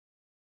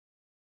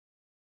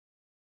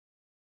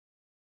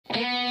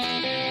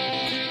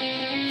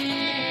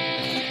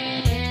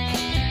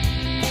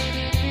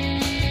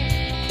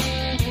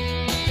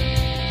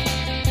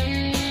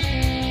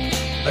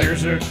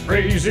There's a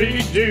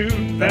crazy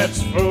dude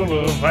that's full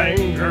of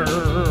anger,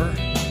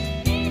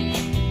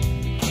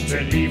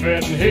 till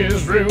even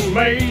his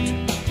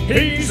roommate,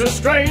 he's a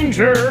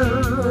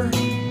stranger.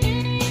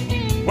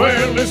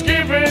 Well, his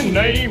given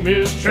name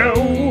is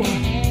Joe.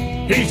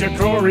 He's a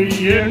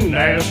Korean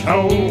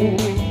asshole.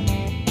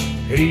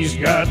 He's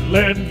got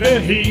lead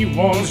that he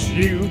wants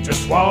you to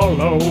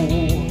swallow.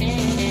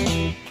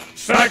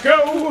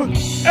 Psycho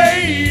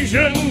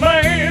Asian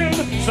man,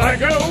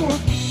 psycho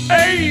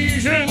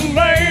Asian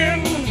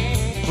man,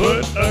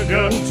 put a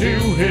gun to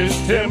his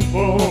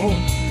temple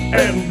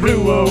and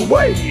blew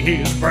away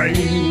his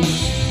brains.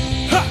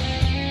 Ha!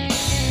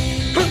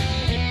 Ha!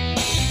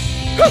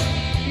 Ha!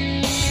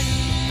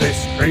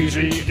 This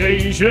crazy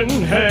Asian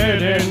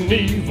had an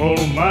evil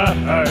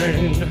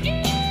mind.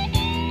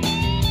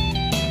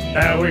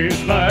 Now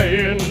he's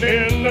lying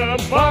in a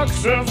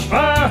box of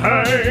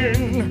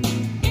pine.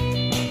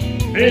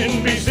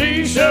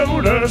 NBC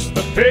showed us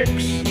the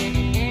pics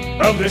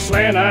of this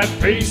slant-eyed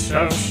piece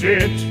of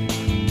shit,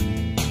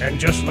 and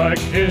just like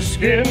his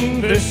skin,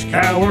 this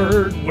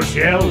coward was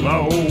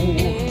yellow.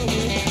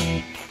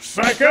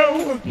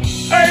 Psycho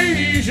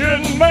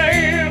Asian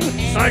man,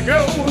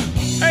 psycho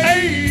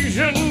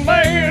Asian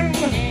man,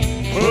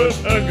 put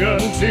a gun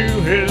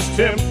to his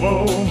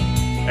temple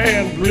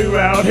and blew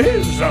out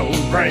his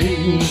own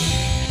brains.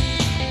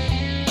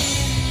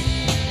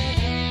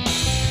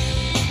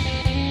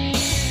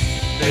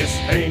 This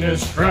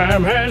heinous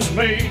crime has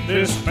made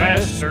this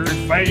bastard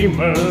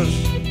famous.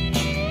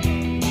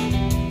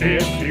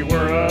 If he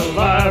were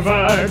alive,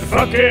 I'd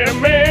fuck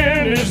him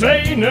in his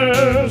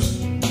anus.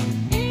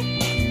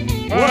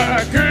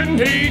 Why couldn't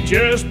he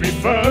just be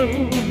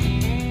fun,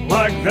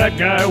 like that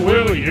guy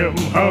William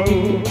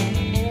Hung?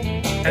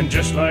 And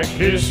just like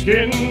his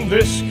skin,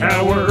 this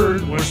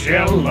coward was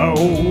yellow.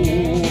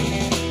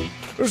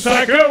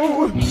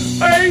 Psycho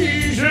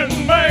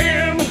Asian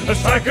man, a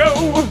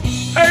psycho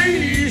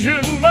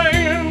Asian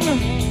man,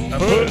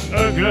 put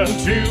a gun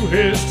to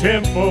his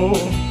temple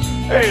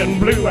and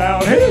blew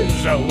out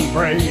his own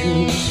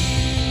brains.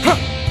 Ha!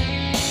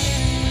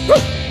 Ha!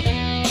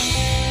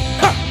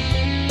 Ha!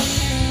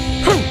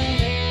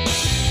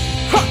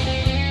 Ha!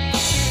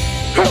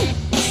 Ha!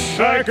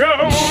 Psycho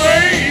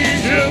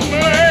Asian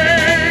man.